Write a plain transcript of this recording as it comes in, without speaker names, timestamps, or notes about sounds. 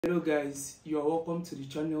Hello guys, you are welcome to the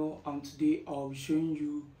channel, and today I'll be showing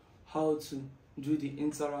you how to do the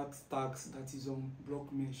interact task that is on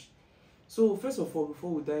Blockmesh. So first of all, before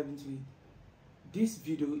we dive into it, this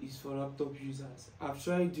video is for laptop users. I've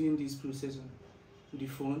tried doing this process on the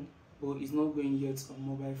phone, but it's not going yet on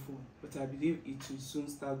mobile phone, but I believe it will soon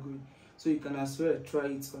start going, so you can as well try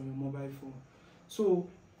it on your mobile phone. So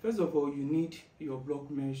first of all, you need your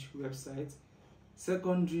Blockmesh website.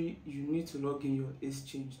 Secondly, you need to log in your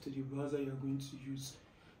exchange to the browser you are going to use.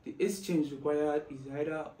 The exchange required is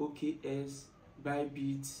either OKS,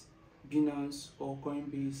 Bybit, Binance, or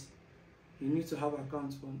Coinbase. You need to have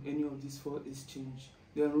accounts on any of these 4 exchanges.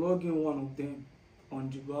 Then log in one of them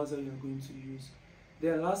on the browser you are going to use.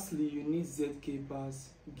 Then lastly, you need ZK Pass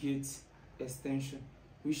Gate extension,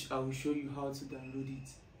 which I will show you how to download it.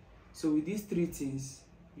 So with these 3 things,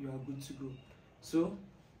 you are good to go.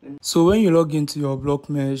 So when you log into your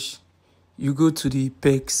Blockmesh, you go to the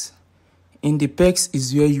perks. In the perks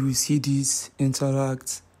is where you will see this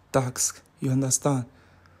interact task. You understand?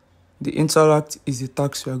 The interact is the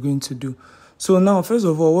task we are going to do. So now, first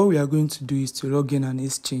of all, what we are going to do is to log in an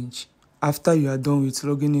exchange. After you are done with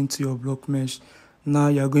logging into your Blockmesh, now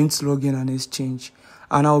you are going to log in an exchange.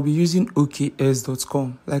 And I'll be using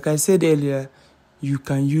OKS.com. Like I said earlier, you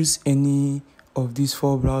can use any of these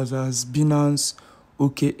 4 browsers: Binance,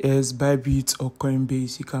 OKS, Bybit, or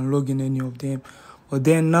Coinbase. You can log in any of them. But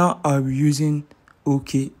then now I'll be using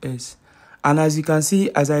OKS. And as you can see,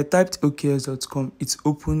 as I typed OKS.com, it's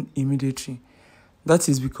open immediately. That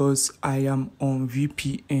is because I am on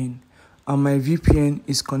VPN. And my VPN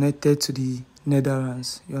is connected to the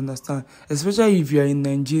Netherlands. You understand? Especially if you are in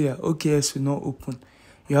Nigeria, OKS will not open.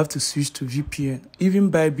 You have to switch to VPN. Even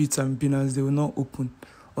Bybit and Binance, they will not open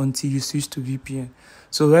until you switch to VPN.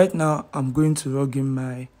 So right now, I'm going to log in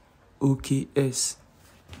my OKS,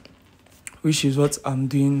 which is what I'm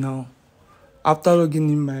doing now. After logging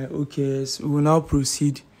in my OKS, we will now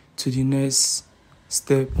proceed to the next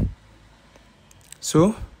step.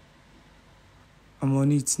 So, I'm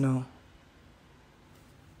on it now.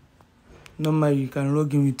 Normally, you can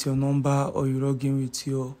log in with your number or you log in with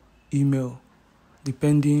your email,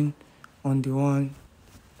 depending on the one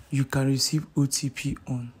you can receive OTP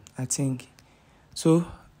on, I think. So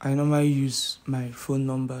I normally use my phone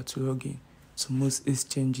number to log in to most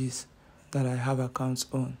exchanges that I have accounts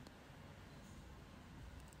on.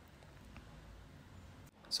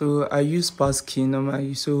 So I use passkey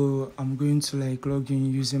normally, so I'm going to log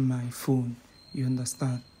in using my phone. You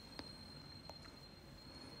understand?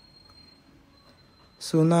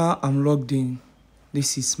 So now I'm logged in.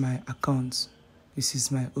 This is my account. This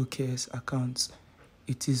is my OKS account.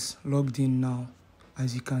 It is logged in now,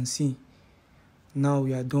 as you can see. Now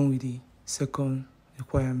we are done with the second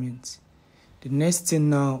requirement. The next thing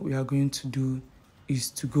now we are going to do is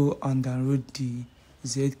to go and download the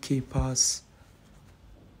ZK Pass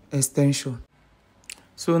extension.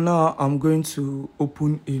 So now I'm going to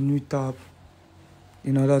open a new tab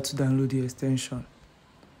in order to download the extension.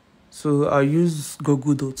 So I use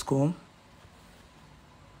google.com.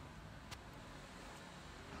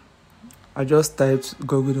 I just typed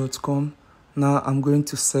google.com. Now I'm going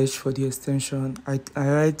to search for the extension. I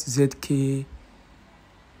write ZK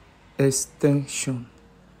extension,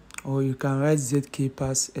 or you can write ZK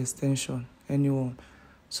Pass extension, anyone.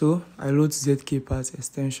 So I load ZK Pass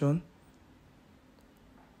extension.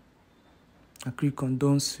 I click on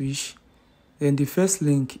don't switch. Then the first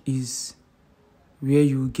link is where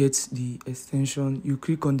you get the extension. You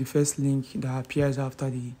click on the first link that appears after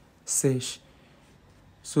the search.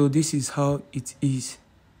 So this is how it is.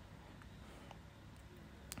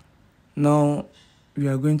 Now we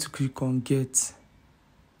are going to click on get.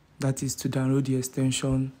 That is to download the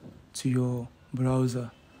extension to your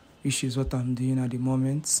browser, which is what I'm doing at the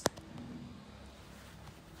moment.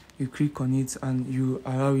 You click on it and you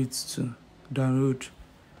allow it to download.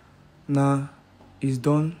 Now it's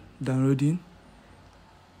done downloading.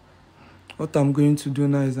 What I'm going to do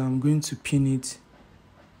now is I'm going to pin it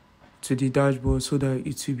to the dashboard so that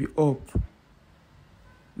it will be up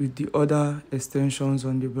with the other extensions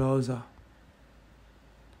on the browser.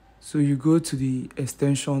 So you go to the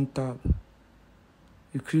extension tab.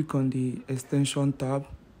 You click on the extension tab.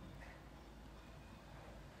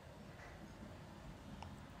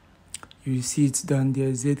 You see it down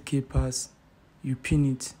there, ZK Pass. You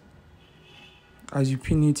pin it. As you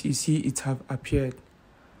pin it, you see it have appeared.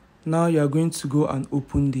 Now you are going to go and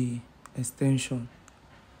open the extension.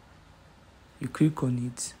 You click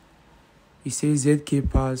on it. It says ZK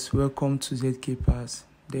Pass, welcome to ZK Pass.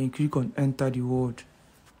 Then you click on enter the word.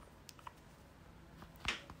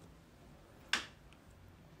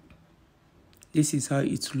 This is how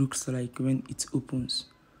it looks like when it opens.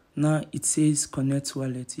 Now it says connect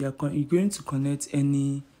wallet. You're going to connect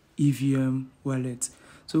any EVM wallet.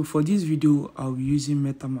 So for this video, I'll be using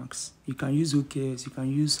MetaMask. You can use OKS, you can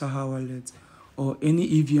use Saha wallet, or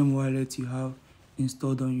any EVM wallet you have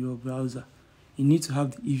installed on your browser. You need to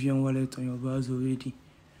have the EVM wallet on your browser already.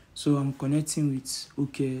 So I'm connecting with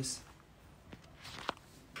OKS.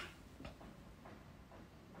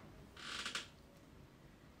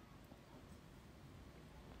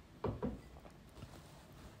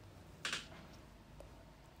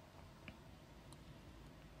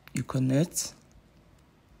 You connect.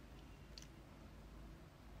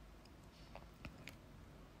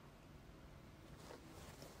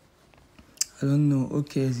 I don't know,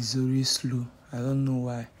 OKS is always slow. I don't know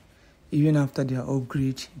why. Even after their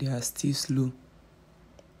upgrade, they are still slow.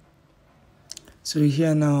 So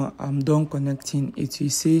here now, I'm done connecting. It will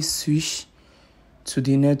say switch to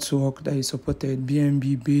the network that is supported,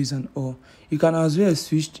 BNB, Base and all. You can as well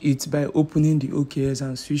switch it by opening the OKS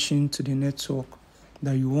and switching to the network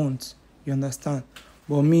that you want. You understand?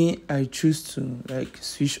 But me, I choose to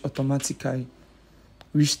switch automatically,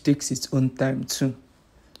 which takes its own time too.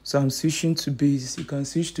 So I'm switching to Base. You can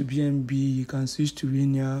switch to BNB, you can switch to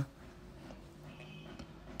Linear.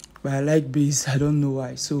 But I like Base, I don't know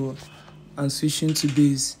why. So I'm switching to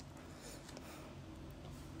Base.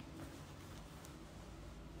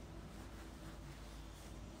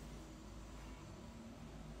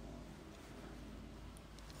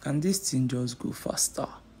 Can this thing just go faster?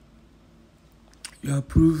 You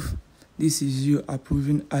approve. This is you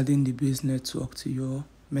approving adding the Base network to your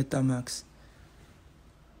MetaMask.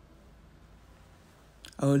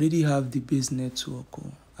 I already have the Base network.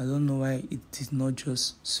 I don't know why it did not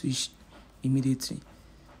just switch immediately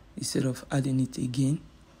instead of adding it again.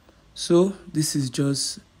 So this is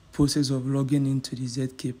just process of logging into the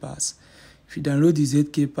ZK Pass. If you download the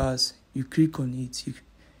ZK Pass, you click on it, you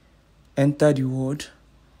enter the word,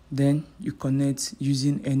 then you connect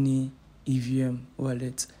using any EVM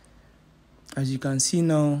wallet. As you can see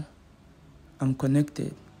now, I'm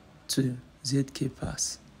connected to ZK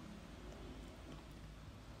Pass.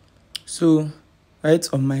 So right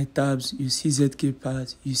on my tabs, you see ZK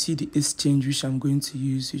Pass, you see the exchange which I'm going to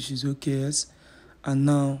use, which is OKS, and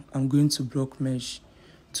now I'm going to Blockmesh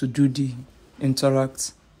to do the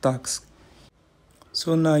INTRACT task.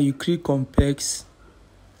 So now you click on PEX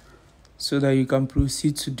so that you can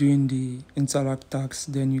proceed to doing the INTRACT task.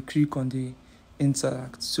 Then you click on the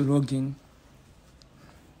INTRACT to log in.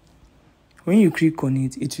 When you click on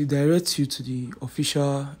it, it will direct you to the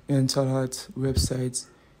official INTRACT website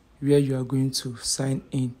where you are going to sign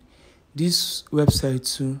in. This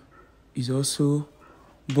website too is also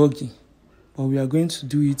buggy, but we are going to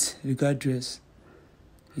do it regardless.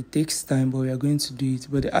 It takes time, but we are going to do it.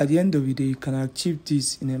 But at the end of the day, you can achieve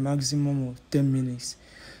this in a maximum of 10 minutes.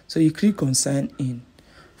 So you click on sign in.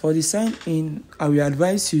 For the sign in, I will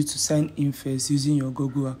advise you to sign in first using your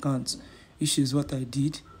Google account, which is what I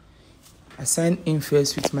did. I signed in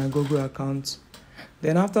first with my Google account.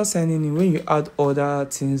 Then after signing in, when you add other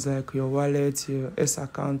things like your wallet, your S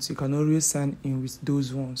account, you can always sign in with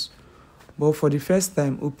those ones. But for the first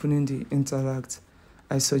time opening the INTRACT,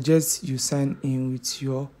 I suggest you sign in with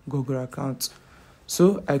your Google account.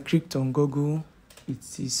 So I clicked on Google.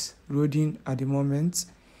 It is loading at the moment.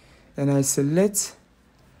 Then I select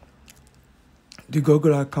the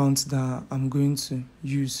Google account that I'm going to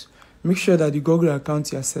use. Make sure that the Google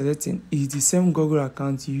account you are selecting is the same Google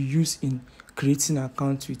account you use in creating an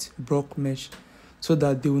account with Blockmesh, so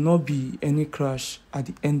that there will not be any crash at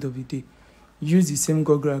the end of the day. Use the same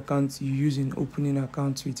Google account you use in opening an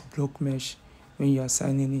account with Blockmesh when you are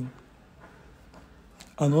signing in.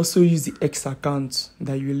 And also use the X account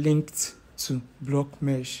that you linked to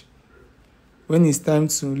Blockmesh. When it's time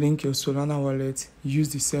to link your Solana wallet, use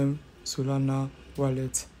the same Solana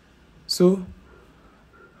wallet. So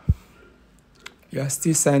you are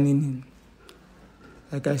still signing in.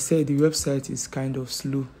 Like I said, the website is kind of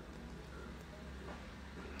slow.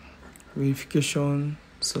 Verification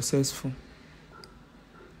successful.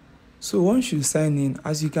 So once you sign in,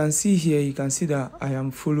 as you can see here, you can see that I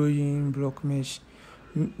am following Blockmesh.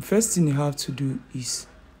 First thing you have to do is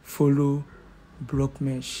follow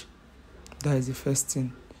Blockmesh. That is the first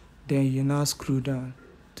thing. Then you now scroll down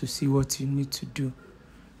to see what you need to do.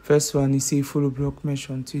 First one is say follow Blockmesh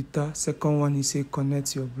on Twitter. Second one is say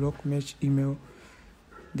connect your Blockmesh email.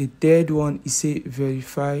 The third one is say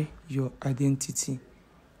verify your identity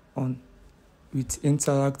with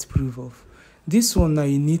INTRACT proof of. This one now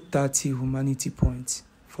you need 30 humanity points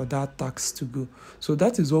for that tax to go. So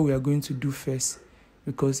that is what we are going to do first,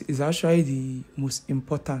 because it's actually the most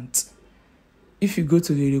important. if you go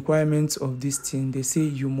to the requirements of this thing, they say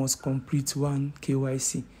you must complete one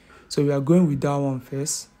KYC. So we are going with that one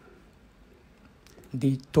first.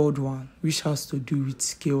 The third one, which has to do with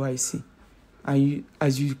KYC. And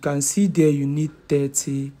as you can see there, you need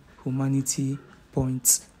 30 humanity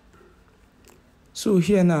points. So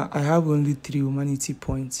here now, I have only 3 humanity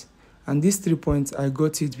points. And these 3 points, I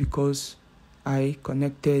got it because I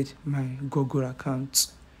connected my Google account.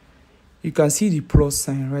 You can see the plus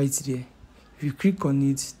sign right there. If you click on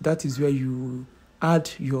it, that is where you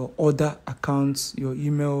add your other accounts, your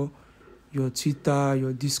email, your Twitter,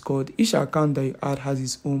 your Discord. Each account that you add has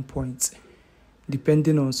its own points,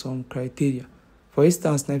 depending on some criteria. For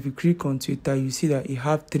instance, now if you click on Twitter, you see that it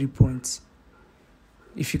have 3 points.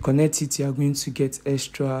 If you connect it, you are going to get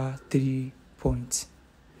extra 3 points.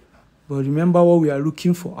 But remember, what we are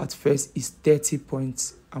looking for at first is 30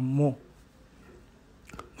 points and more.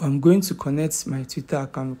 I'm going to connect my Twitter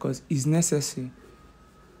account because it's necessary.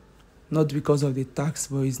 Not because of the tax,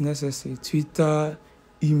 but it's necessary. Twitter,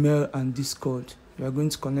 email, and Discord. We are going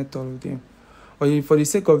to connect all of them. But for the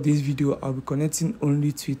sake of this video, I'll be connecting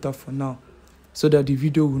only Twitter for now, so that the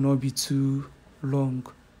video will not be too long.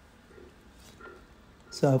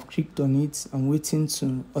 So I've clicked on it. I'm waiting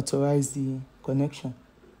to authorize the connection.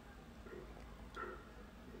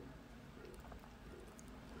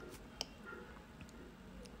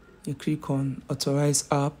 You click on authorize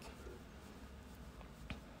app.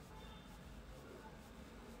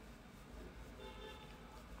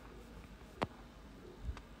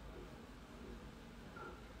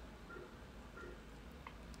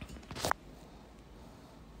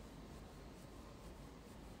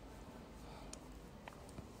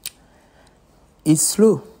 It's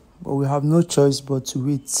slow, but we have no choice but to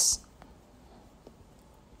wait.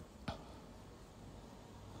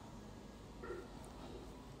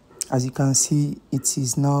 As you can see, it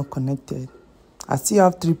is now connected. I still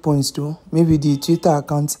have 3 points though. Maybe the Twitter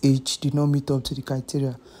account age did not meet up to the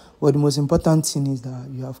criteria. But the most important thing is that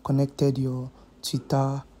you have connected your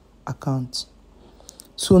Twitter account.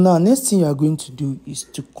 So now, next thing you are going to do is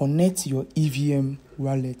to connect your EVM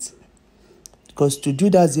wallet. Because to do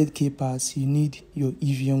that ZK pass, you need your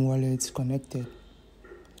EVM wallet connected.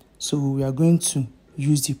 So we are going to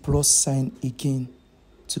use the plus sign again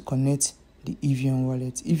to connect the EVM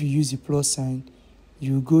wallet. If you use the plus sign,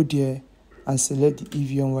 you go there and select the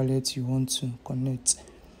EVM wallet you want to connect.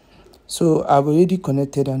 So I've already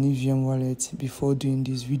connected an EVM wallet before doing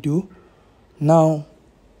this video. Now,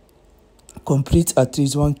 complete at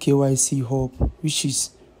least one KYC hub, which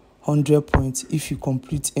is 100 points if you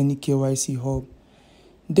complete any KYC hub.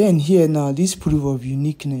 Then here now, this proof of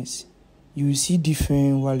uniqueness, you will see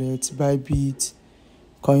different wallets, Bybit,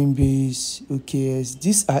 Coinbase, OKS.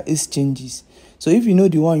 These are exchanges. So if you know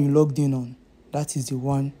the one you logged in on, that is the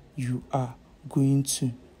one you are going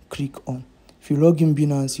to click on. If you log in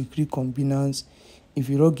Binance, you click on Binance. If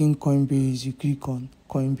you log in Coinbase, you click on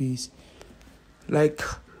Coinbase. Like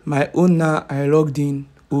my own now, I logged in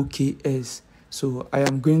OKS. So I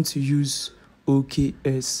am going to use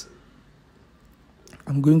OKS.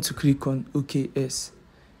 I'm going to click on OKS.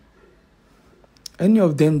 Any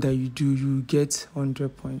of them that you do, you get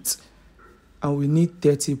 100 points. And we need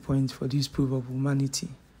 30 points for this proof of humanity.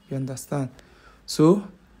 You understand? So,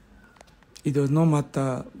 it does not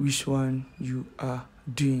matter which one you are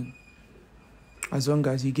doing, as long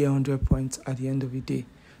as you get 100 points at the end of the day.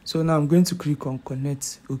 So now I'm going to click on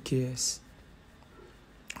Connect OKS.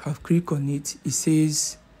 I've clicked on it. It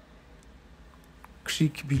says,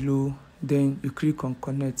 click below, then you click on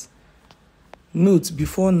Connect. Note,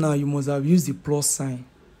 before now, you must have used the plus sign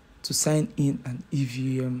to sign in an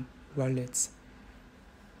EVM wallet.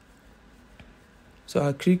 So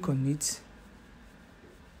I click on it.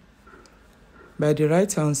 By the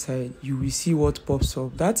right hand side, you will see what pops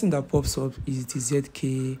up. That thing that pops up is the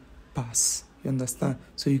ZK pass. You understand?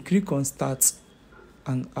 So you click on Start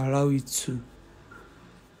and allow it to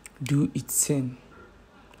do its thing.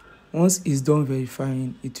 Once it's done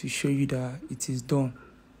verifying, it will show you that it is done.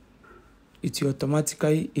 It will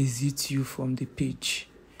automatically exit you from the page.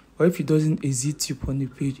 Or if it doesn't exit you from the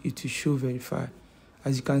page, it will show verify.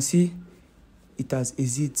 As you can see, it has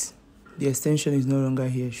exit. The extension is no longer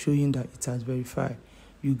here, showing that it has verified.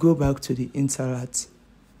 You go back to the INTRACT.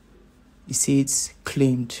 It says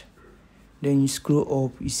claimed. Then you scroll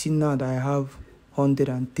up. You see now that I have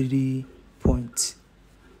 103 points,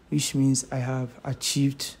 which means I have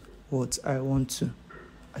achieved what I want to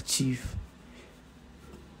achieve.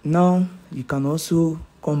 Now, you can also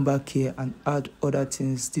come back here and add other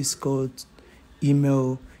things, Discord,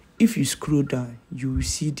 email. If you scroll down, you will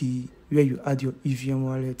see where you add your EVM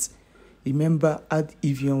wallet. remember, add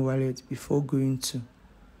Evian wallet before going to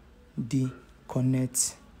the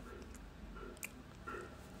connect.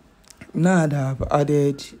 Now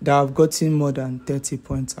that I've gotten more than 30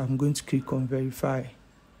 points, I'm going to click on verify.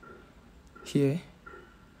 Here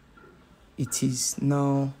it is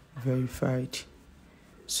now verified.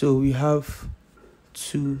 So we have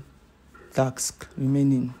 2 tasks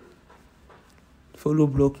remaining. Follow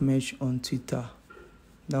Blockmesh on Twitter.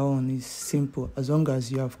 That one is simple as long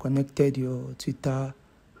as you have connected your Twitter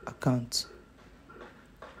account.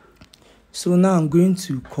 So now I'm going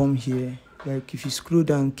to come here. Like if you scroll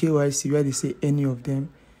down KYC where they say any of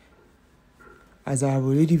them, as I have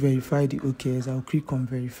already verified the OKs, I'll click on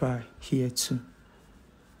verify here too.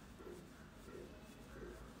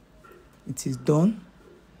 It is done.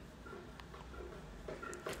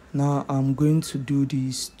 Now I'm going to do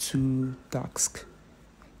these 2 tasks.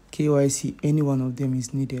 KYC, any one of them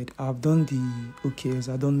is needed. I've done the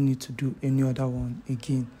OKs, I don't need to do any other one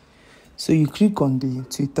again. So you click on the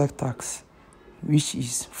Twitter task, which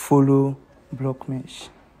is follow Blockmesh.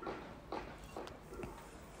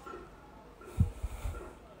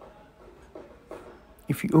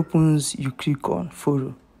 If it opens, you click on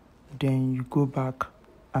follow, then you go back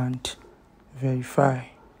and verify.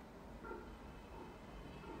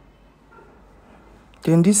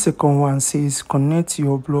 Then this second one says connect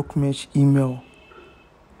your Blockmesh email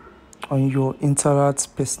on your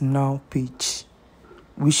INTRACT personal page,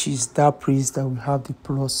 which is that place that we have the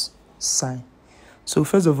plus sign. So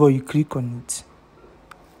first of all, you click on it.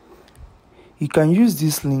 You can use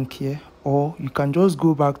this link here, or you can just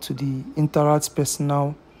go back to the INTRACT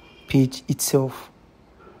personal page itself.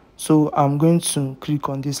 So I'm going to click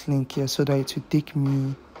on this link here so that it will take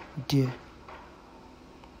me there.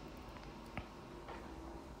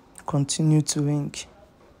 Continue to link.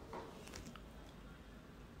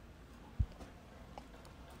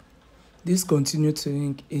 This continue to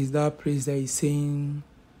link is that place that is saying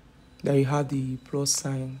that you have the plus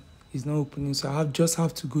sign. It's not opening, so I just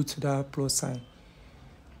have to go to that plus sign.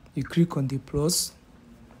 You click on the plus,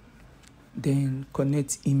 then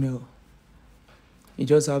connect email. You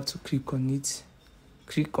just have to click on it,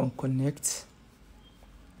 click on connect,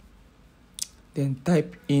 then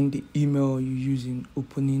type in the email you use in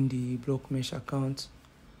opening the Blockmesh account,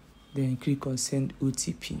 then click on send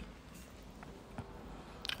OTP.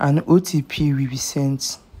 An OTP will be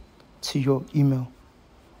sent to your email.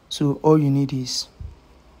 So all you need is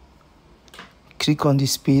click on the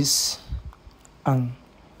space and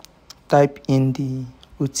type in the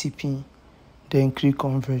OTP, then click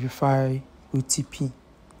on verify OTP.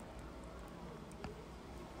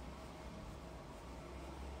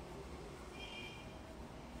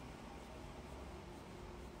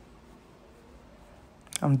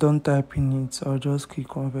 I'm done typing it, so I'll just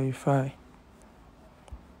click on verify.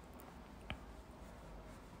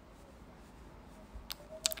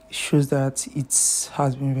 It shows that it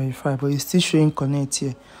has been verified, but it's still showing connect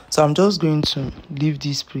here. So I'm just going to leave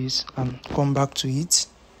this place and come back to it.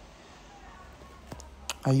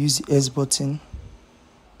 I use the S button,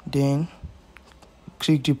 then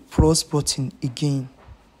click the plus button again.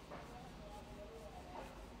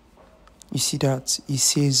 You see that it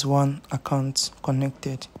says 1 account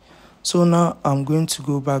connected. So now I'm going to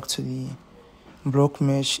go back to the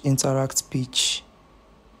Blockmesh Interact page.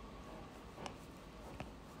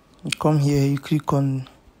 You come here, you click on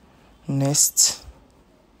next.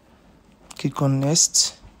 Click on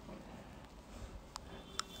next.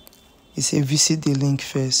 It says visit the link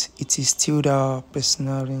first. It is still the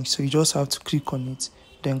personal link, so you just have to click on it,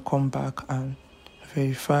 then come back and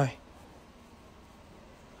verify.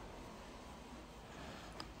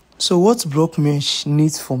 So what Blockmesh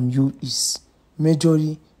needs from you is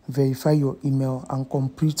majorly verify your email and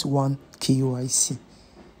complete 1 KYC.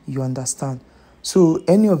 You understand? So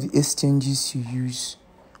any of the exchanges you use,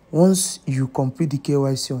 once you complete the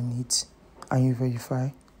KYC on it and you verify,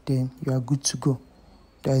 then you are good to go.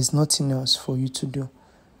 There is nothing else for you to do.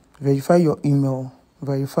 Verify your email,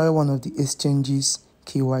 verify one of the exchanges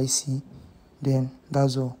KYC, then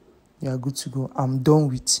that's all. You are good to go. I'm done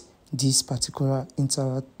with this particular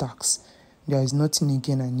Interact task. There is nothing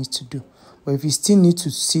again I need to do. But if you still need to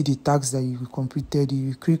see the tasks that you completed,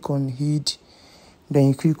 you click on head, then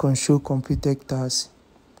you click on show completed tasks.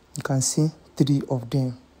 You can see 3 of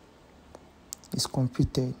them is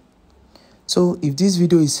completed. So if this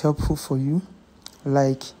video is helpful for you,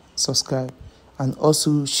 like, subscribe, and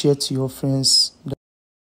also share to your friends.